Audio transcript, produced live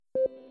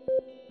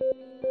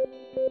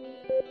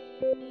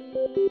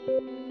Hello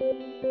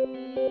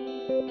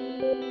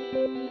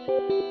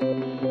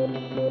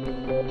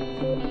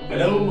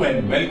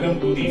and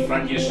welcome to the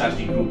Frontier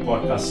Strategy Group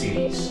podcast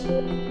series.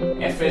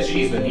 FSG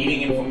is the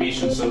leading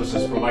information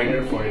services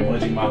provider for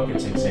emerging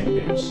markets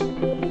executives.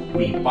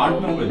 We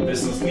partner with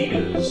business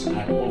leaders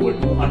at over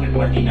 200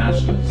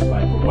 multinationals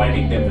by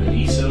providing them with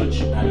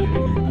research,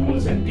 analytical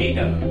tools and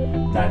data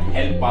that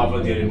help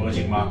power their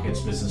emerging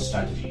markets business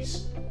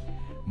strategies.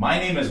 My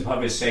name is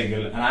Bhavya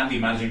Sehgal and I'm the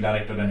Managing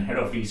Director and Head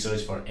of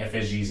Research for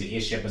FSG's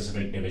Asia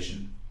Pacific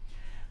Division.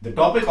 The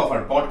topic of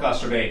our podcast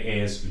today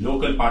is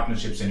local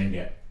partnerships in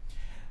India.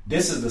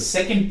 This is the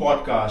second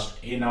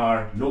podcast in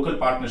our Local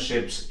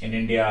Partnerships in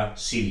India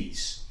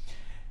series.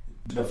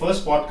 The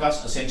first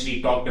podcast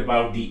essentially talked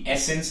about the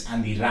essence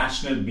and the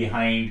rationale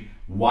behind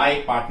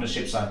why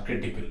partnerships are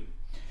critical.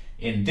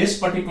 In this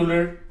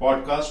particular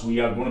podcast,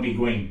 we are going to be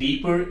going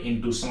deeper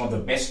into some of the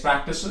best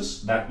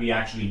practices that we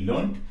actually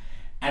learned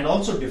and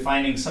also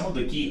defining some of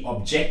the key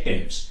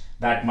objectives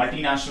that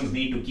multinationals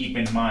need to keep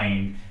in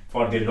mind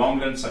for the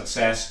long-run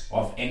success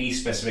of any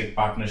specific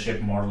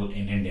partnership model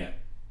in India.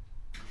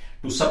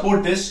 To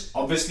support this,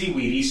 obviously,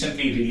 we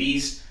recently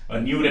released a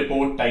new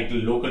report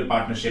titled Local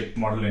Partnership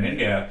Model in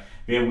India,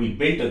 where we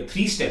built a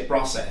 3-step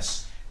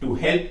process to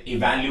help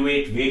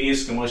evaluate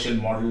various commercial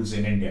models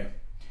in India.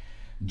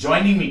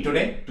 Joining me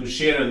today to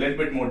share a little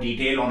bit more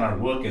detail on our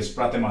work is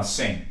Pratima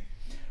Singh.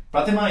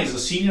 Pratima is a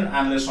senior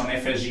analyst on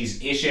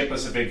FSG's Asia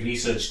Pacific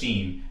research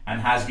team and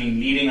has been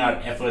leading our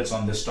efforts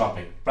on this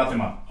topic.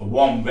 Pratima, a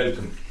warm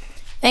welcome.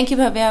 Thank you,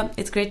 Bhavya.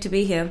 It's great to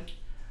be here.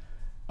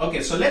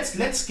 Okay, so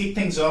let's kick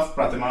things off,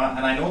 Pratima.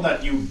 And I know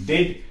that you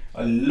did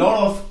a lot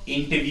of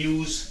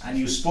interviews and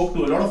you spoke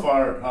to a lot of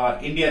our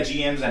India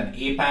GMs and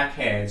APAC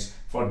heads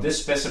for this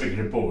specific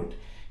report.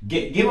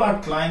 Give our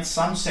clients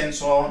some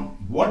sense on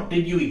what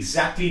did you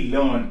exactly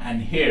learn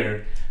and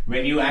hear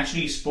when you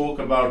actually spoke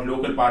about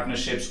local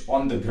partnerships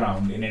on the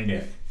ground in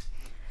India.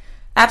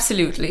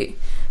 Absolutely.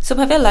 So,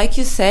 Bhavya, like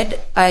you said,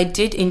 I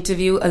did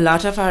interview a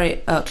lot of our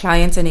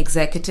clients and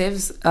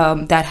executives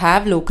that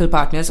have local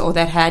partners or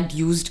that had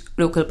used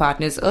local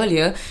partners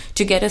earlier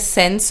to get a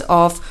sense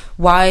of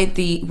why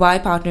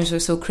partners are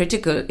so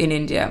critical in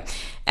India.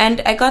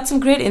 And I got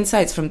some great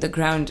insights from the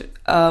ground.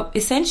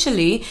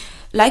 Essentially,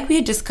 like we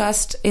had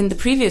discussed in the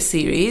previous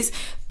series,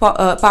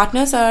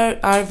 partners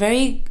are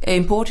very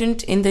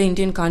important in the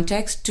Indian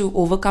context to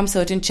overcome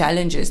certain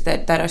challenges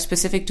that are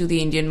specific to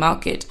the Indian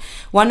market.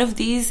 One of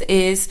these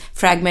is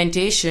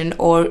fragmentation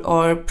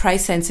or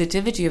price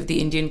sensitivity of the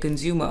Indian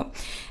consumer.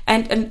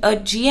 And a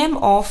GM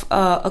of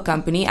a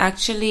company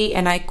actually,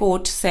 and I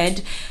quote,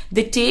 said,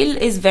 "The tail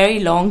is very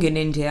long in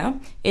India.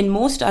 In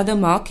most other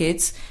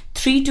markets,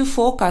 3 to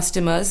 4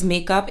 customers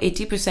make up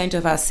 80%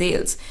 of our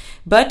sales.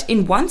 But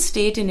in one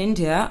state in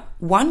India,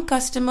 one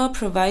customer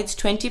provides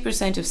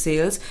 20% of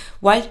sales,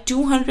 while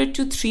 200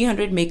 to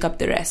 300 make up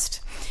the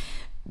rest."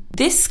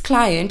 This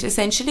client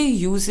essentially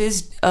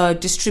uses a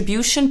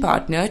distribution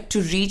partner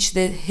to reach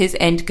his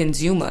end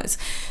consumers.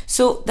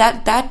 So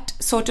that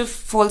sort of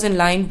falls in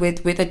line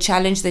with a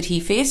challenge that he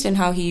faced and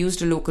how he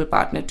used a local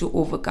partner to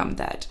overcome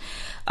that.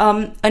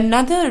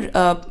 Another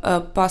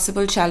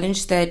possible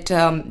challenge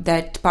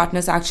that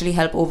partners actually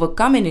help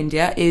overcome in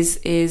India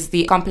is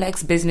the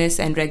complex business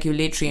and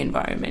regulatory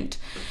environment.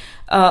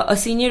 A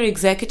senior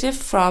executive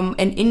from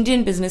an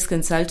Indian business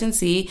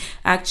consultancy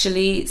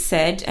actually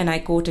said, and I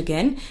quote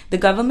again, "The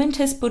government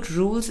has put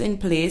rules in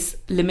place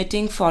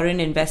limiting foreign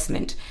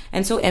investment.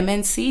 And so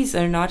MNCs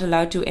are not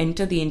allowed to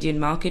enter the Indian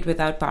market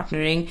without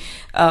partnering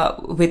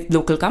with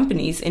local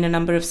companies in a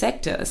number of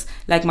sectors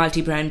like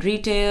multi-brand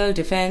retail,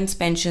 defense,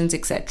 pensions,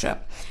 etc."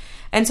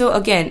 And so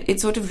again, it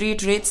sort of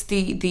reiterates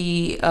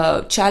the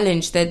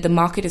challenge that the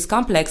market is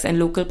complex and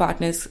local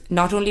partners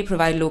not only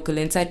provide local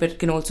insight, but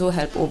can also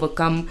help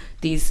overcome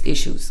these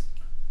issues.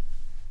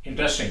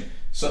 Interesting.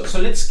 So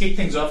let's kick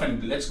things off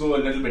and let's go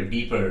a little bit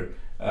deeper.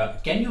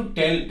 Can you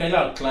tell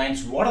our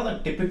clients what are the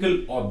typical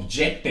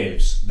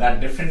objectives that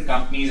different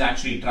companies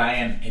actually try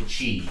and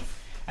achieve?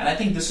 And I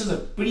think this is a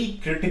pretty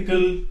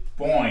critical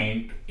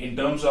point in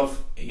terms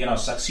of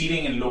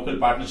succeeding in local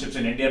partnerships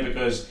in India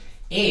because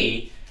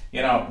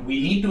we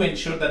need to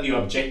ensure that the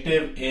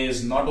objective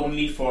is not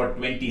only for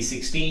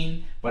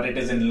 2016, but it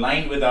is in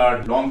line with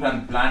our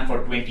long-run plan for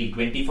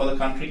 2020 for the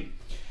country.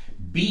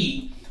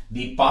 B,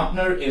 the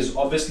partner is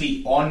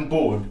obviously on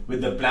board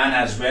with the plan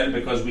as well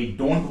because we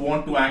don't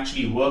want to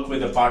actually work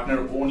with a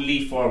partner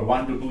only for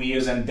 1 to 2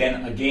 years and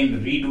then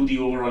again redo the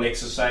overall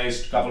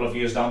exercise a couple of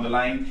years down the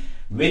line,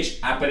 which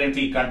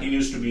apparently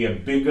continues to be a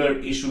bigger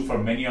issue for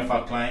many of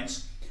our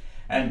clients.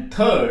 And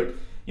third,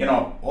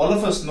 all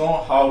of us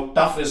know how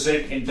tough is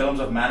it in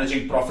terms of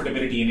managing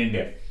profitability in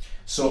India.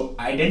 So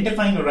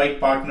identifying the right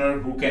partner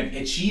who can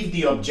achieve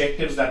the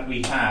objectives that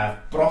we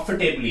have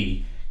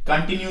profitably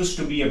continues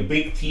to be a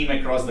big theme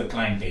across the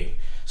clientele.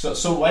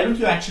 So why don't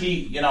you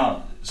actually,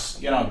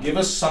 give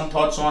us some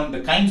thoughts on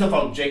the kinds of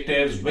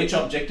objectives, which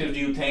objectives do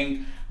you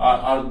think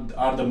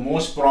are the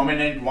most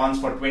prominent ones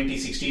for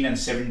 2016 and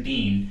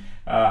 17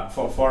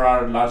 for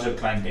our larger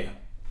clientele?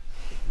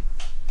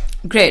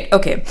 Great.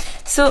 Okay.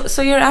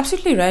 So you're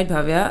absolutely right,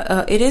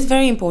 Bhavya. It is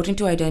very important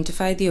to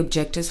identify the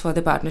objectives for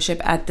the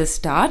partnership at the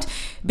start,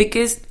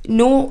 because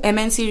no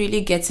MNC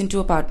really gets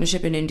into a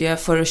partnership in India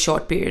for a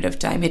short period of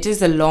time. It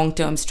is a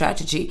long-term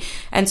strategy.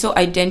 And so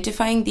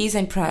identifying these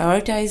and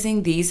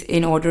prioritizing these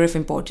in order of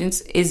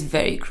importance is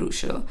very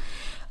crucial.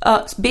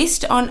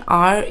 Based on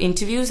our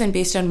interviews and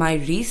based on my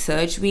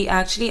research, we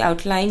actually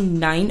outlined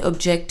 9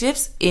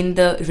 objectives in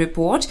the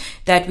report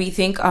that we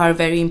think are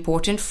very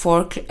important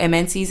for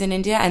MNCs in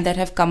India and that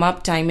have come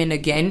up time and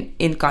again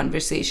in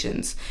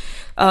conversations.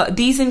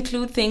 These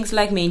include things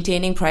like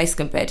maintaining price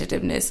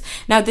competitiveness.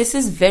 Now, this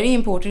is very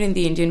important in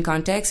the Indian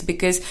context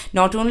because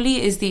not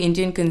only is the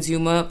Indian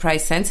consumer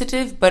price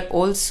sensitive, but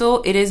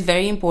also it is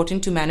very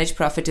important to manage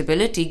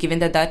profitability, given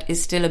that that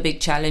is still a big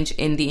challenge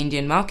in the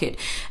Indian market.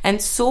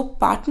 And so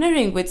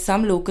partnering with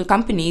some local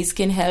companies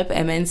can help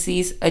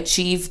MNCs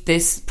achieve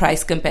this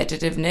price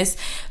competitiveness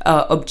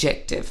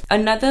objective.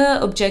 Another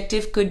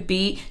objective could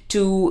be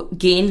to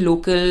gain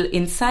local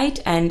insight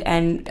and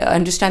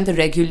understand the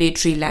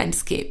regulatory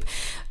landscape.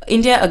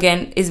 India,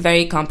 again, is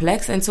very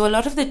complex, and so a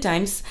lot of the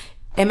times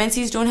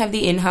MNCs don't have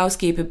the in-house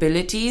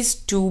capabilities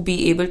to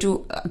be able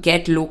to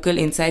get local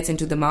insights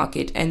into the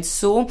market. And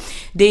so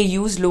they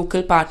use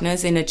local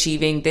partners in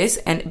achieving this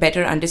and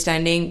better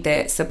understanding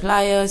their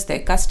suppliers,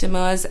 their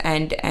customers,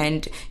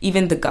 and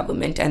even the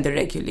government and the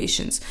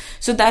regulations.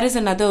 So that is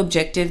another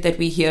objective that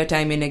we hear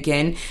time and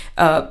again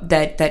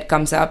that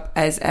comes up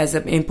as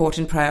an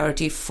important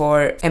priority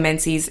for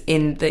MNCs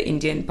in the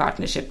Indian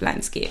partnership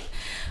landscape.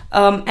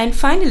 And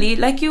finally,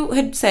 like you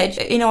had said,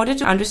 in order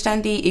to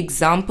understand the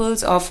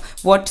examples of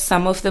what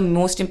some of the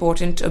most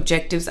important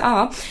objectives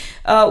are,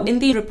 in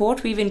the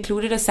report, we've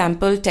included a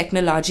sample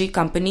technology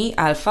company,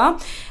 Alpha,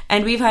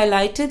 and we've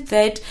highlighted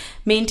that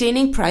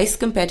maintaining price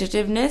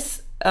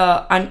competitiveness,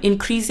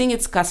 increasing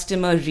its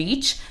customer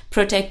reach,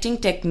 protecting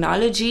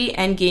technology,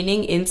 and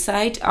gaining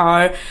insight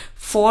are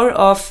 4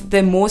 of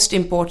the most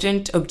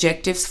important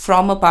objectives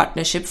from a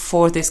partnership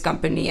for this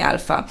company,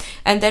 Alpha.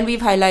 And then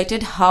we've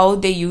highlighted how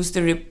they use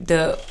the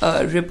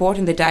report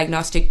and the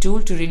diagnostic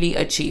tool to really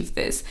achieve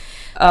this.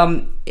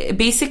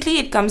 Basically,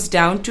 it comes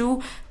down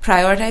to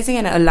prioritizing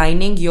and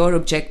aligning your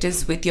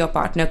objectives with your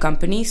partner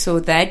company so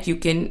that you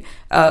can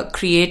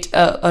create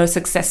a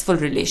successful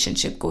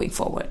relationship going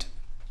forward.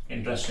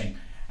 Interesting.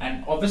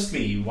 And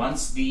obviously,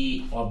 once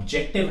the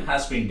objective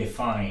has been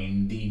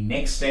defined, the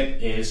next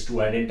step is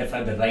to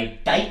identify the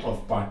right type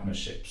of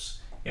partnerships.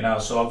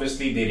 So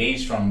obviously they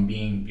range from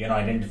being,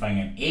 identifying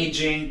an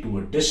agent to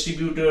a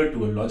distributor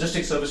to a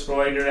logistics service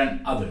provider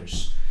and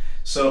others.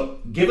 So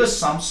give us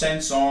some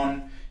sense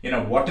on,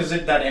 what is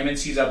it that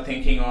MNCs are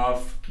thinking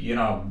of?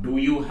 Do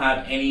you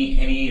have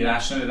any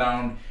rationale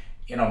around,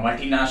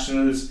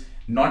 multinationals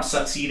not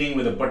succeeding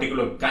with a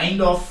particular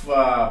kind of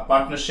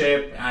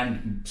partnership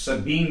and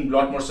being a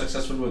lot more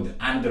successful with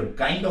another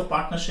kind of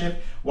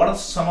partnership? What are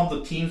some of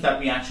the themes that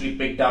we actually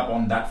picked up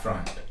on that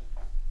front?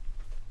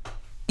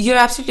 You're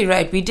absolutely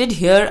right. We did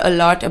hear a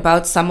lot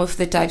about some of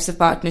the types of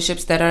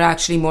partnerships that are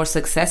actually more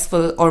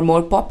successful or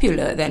more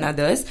popular than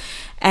others.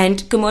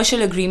 And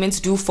commercial agreements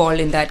do fall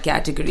in that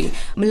category.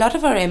 A lot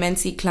of our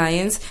MNC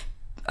clients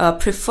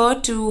prefer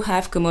to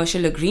have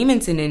commercial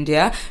agreements in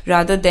India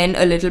rather than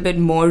a little bit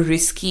more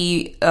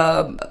risky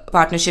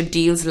partnership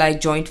deals like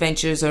joint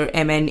ventures or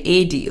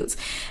M&A deals.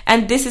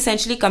 And this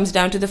essentially comes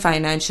down to the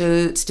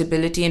financial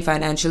stability and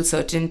financial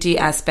certainty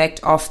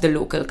aspect of the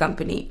local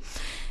company.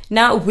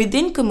 Now,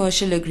 within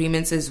commercial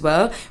agreements as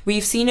well,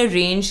 we've seen a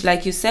range,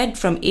 like you said,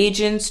 from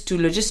agents to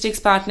logistics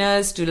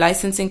partners to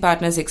licensing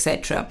partners,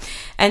 etc.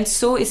 And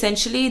so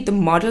essentially the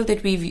model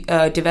that we've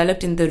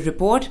developed in the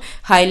report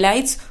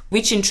highlights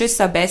which interests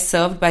are best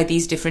served by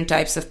these different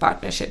types of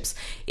partnerships.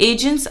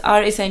 Agents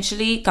are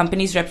essentially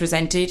companies'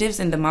 representatives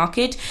in the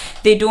market.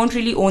 They don't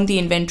really own the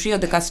inventory or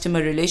the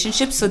customer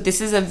relationship. So this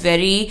is a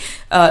very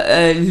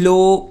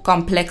low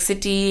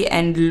complexity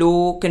and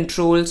low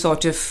control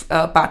sort of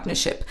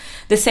partnership.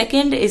 The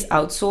second is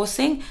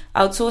outsourcing.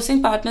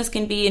 Outsourcing partners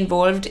can be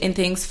involved in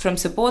things from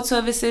support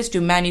services to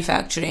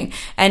manufacturing.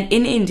 And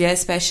in India,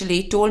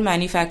 especially, toll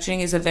manufacturing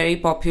is a very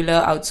popular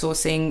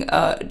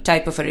outsourcing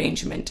type of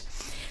arrangement.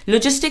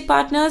 Logistic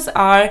partners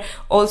are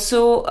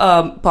also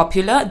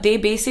popular. They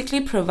basically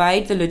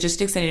provide the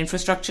logistics and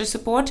infrastructure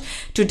support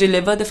to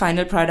deliver the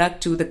final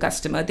product to the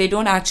customer. They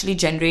don't actually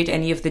generate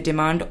any of the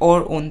demand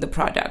or own the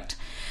product.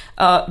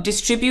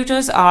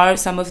 Distributors are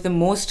some of the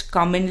most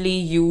commonly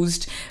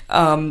used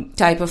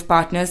type of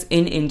partners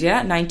in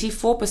India.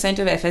 94%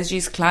 of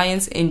FSG's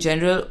clients in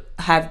general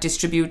have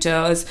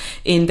distributors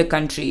in the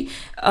country.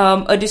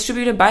 A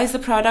distributor buys the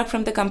product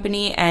from the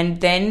company and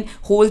then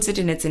holds it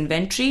in its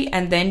inventory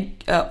and then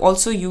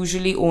also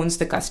usually owns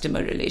the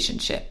customer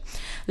relationship.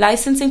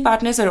 Licensing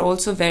partners are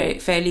also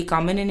fairly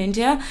common in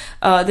India.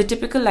 The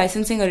typical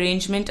licensing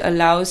arrangement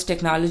allows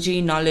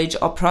technology, knowledge,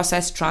 or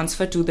process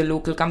transfer to the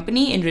local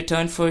company in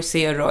return for,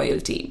 say, a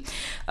royalty.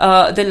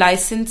 The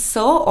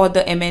licensor, or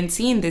the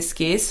MNC in this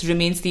case,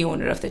 remains the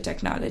owner of the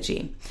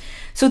technology.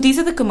 So these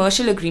are the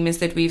commercial agreements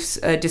that we've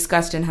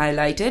discussed and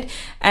highlighted.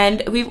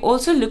 And we've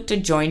also looked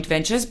at joint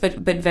ventures, but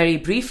very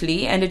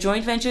briefly. And a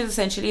joint venture is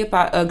essentially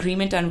an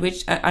agreement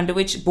under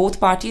which both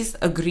parties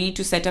agree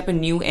to set up a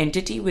new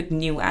entity with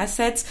new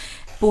assets,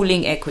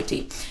 pooling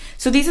equity.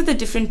 So these are the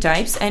different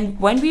types, and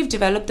when we've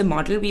developed the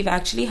model, we've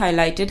actually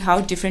highlighted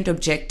how different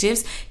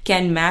objectives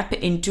can map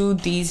into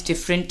these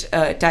different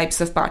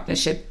types of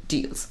partnership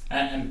deals.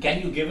 And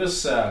can you give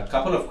us a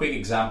couple of quick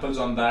examples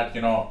on that?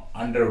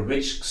 Under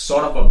which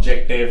sort of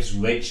objectives,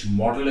 which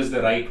model is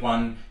the right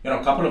one?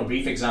 A couple of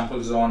brief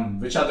examples on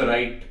which are the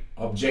right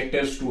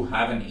objectives to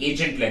have an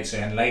agent, let's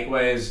say, and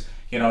likewise,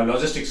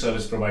 logistics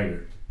service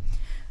provider.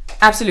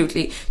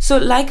 Absolutely. So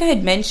like I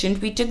had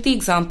mentioned, we took the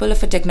example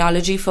of a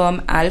technology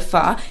firm,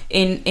 Alpha,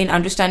 in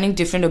understanding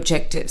different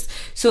objectives.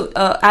 So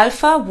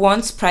Alpha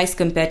wants price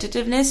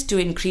competitiveness to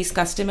increase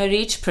customer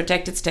reach,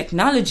 protect its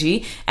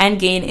technology, and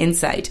gain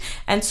insight.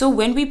 And so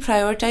when we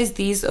prioritize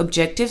these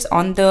objectives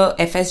on the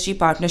FSG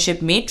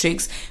partnership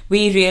matrix,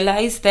 we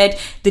realize that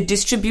the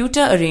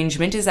distributor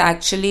arrangement is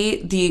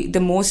actually the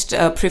most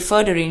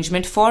preferred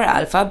arrangement for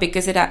Alpha,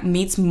 because it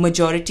meets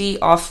majority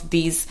of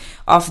these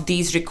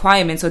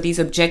requirements or these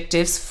objectives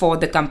for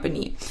the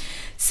company.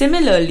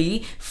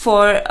 Similarly,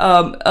 for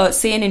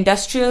say an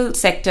industrial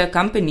sector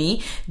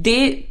company,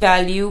 they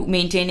value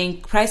maintaining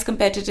price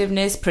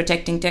competitiveness,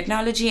 protecting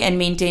technology, and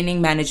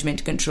maintaining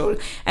management control.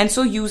 And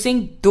so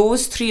using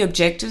those three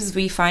objectives,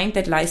 we find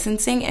that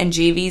licensing and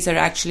JVs are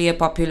actually a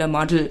popular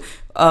model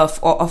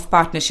of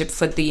partnership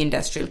for the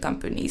industrial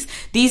companies.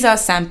 These are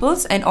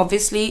samples, and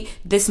obviously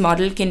this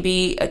model can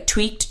be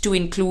tweaked to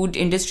include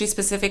industry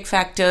specific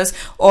factors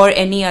or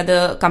any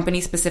other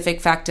company specific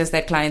factors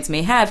that clients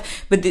may have,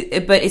 but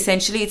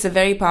essentially it's a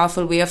very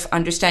powerful way of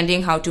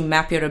understanding how to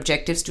map your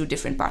objectives to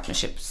different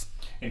partnerships.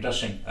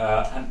 Interesting.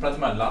 And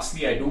Prathima,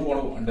 lastly, I do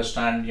want to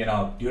understand,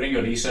 during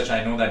your research,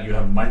 I know that you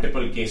have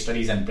multiple case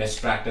studies and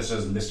best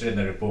practices listed in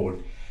the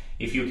report.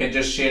 If you can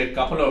just share a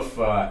couple of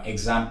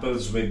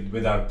examples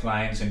with our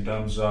clients in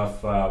terms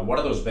of what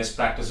are those best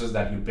practices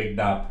that you picked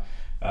up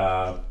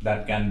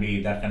that can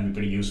be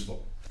pretty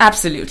useful.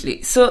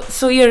 Absolutely.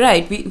 So you're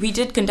right. We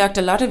did conduct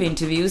a lot of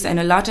interviews and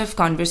a lot of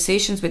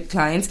conversations with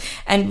clients,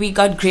 and we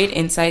got great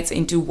insights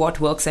into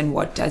what works and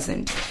what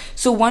doesn't.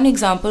 So one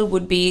example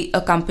would be a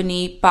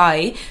company,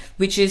 Pi,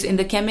 which is in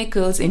the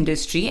chemicals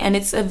industry, and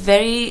it's at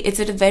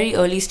a very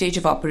early stage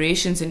of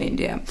operations in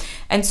India.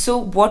 And so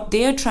what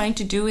they are trying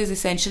to do is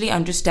essentially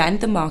understand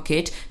the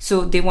market.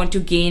 So they want to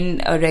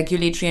gain a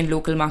regulatory and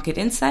local market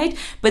insight,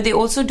 but they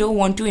also don't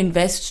want to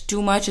invest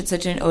too much at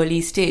such an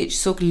early stage.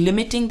 So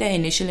limiting their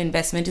initial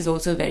investment is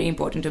also a very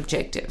important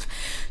objective.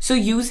 So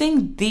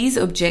using these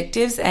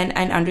objectives and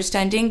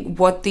understanding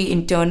what the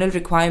internal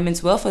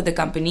requirements were for the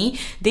company,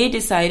 they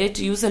decided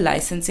to use a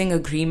licensing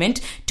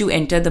agreement to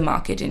enter the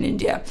market in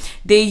India.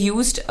 They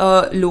used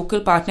a local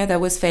partner that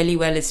was fairly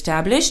well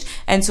established,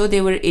 and so they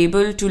were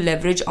able to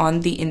leverage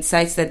on the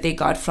insights that they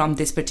got from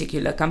this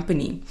particular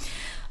company.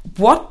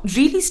 What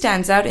really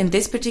stands out in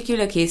this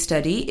particular case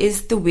study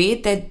is the way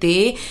that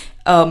they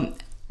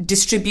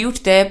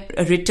distribute their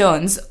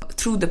returns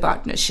through the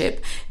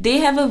partnership. They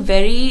have a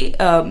very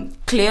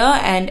clear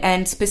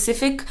and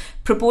specific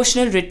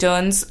proportional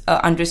returns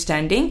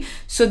understanding.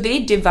 So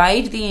they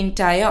divide the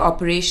entire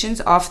operations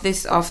of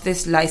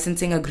this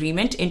licensing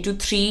agreement into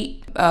three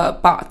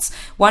parts.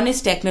 One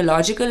is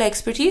technological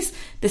expertise,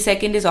 the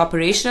second is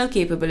operational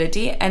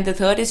capability, and the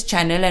third is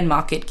channel and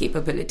market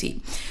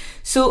capability.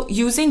 So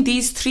using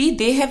these three,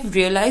 they have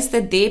realized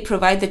that they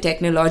provide the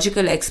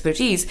technological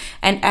expertise,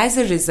 and as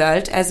a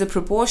result, as a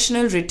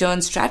proportional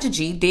return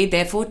strategy, they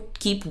therefore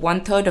keep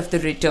 1/3 of the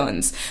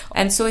returns.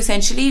 And so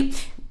essentially,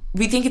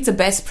 we think it's a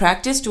best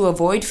practice to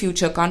avoid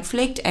future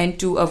conflict and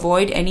to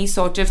avoid any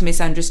sort of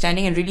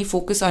misunderstanding and really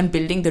focus on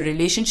building the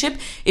relationship.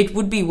 It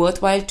would be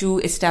worthwhile to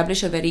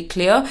establish a very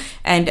clear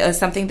and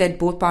something that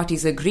both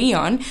parties agree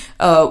on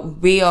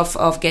way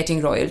of getting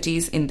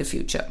royalties in the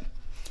future.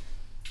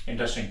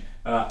 Interesting.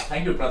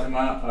 Thank you,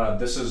 Prathima.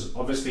 This is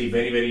obviously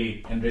very,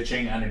 very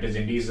enriching, and it is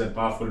indeed a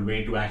powerful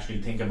way to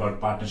actually think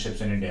about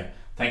partnerships in India.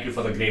 Thank you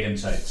for the great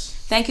insights.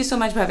 Thank you so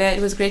much, Bhavya.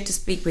 It was great to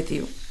speak with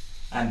you.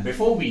 And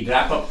before we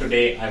wrap up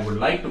today, I would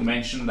like to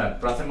mention that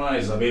Prathima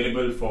is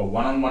available for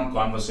one-on-one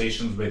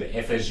conversations with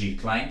FSG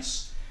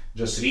clients.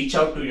 Just reach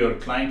out to your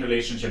client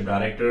relationship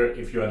director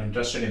if you are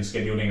interested in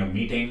scheduling a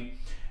meeting.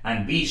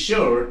 And be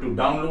sure to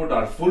download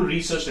our full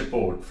research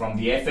report from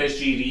the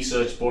FSG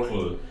research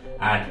portal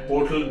at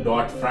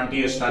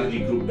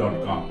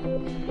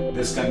portal.frontierstrategygroup.com.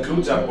 This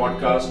concludes our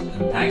podcast,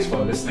 and thanks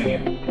for listening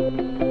in.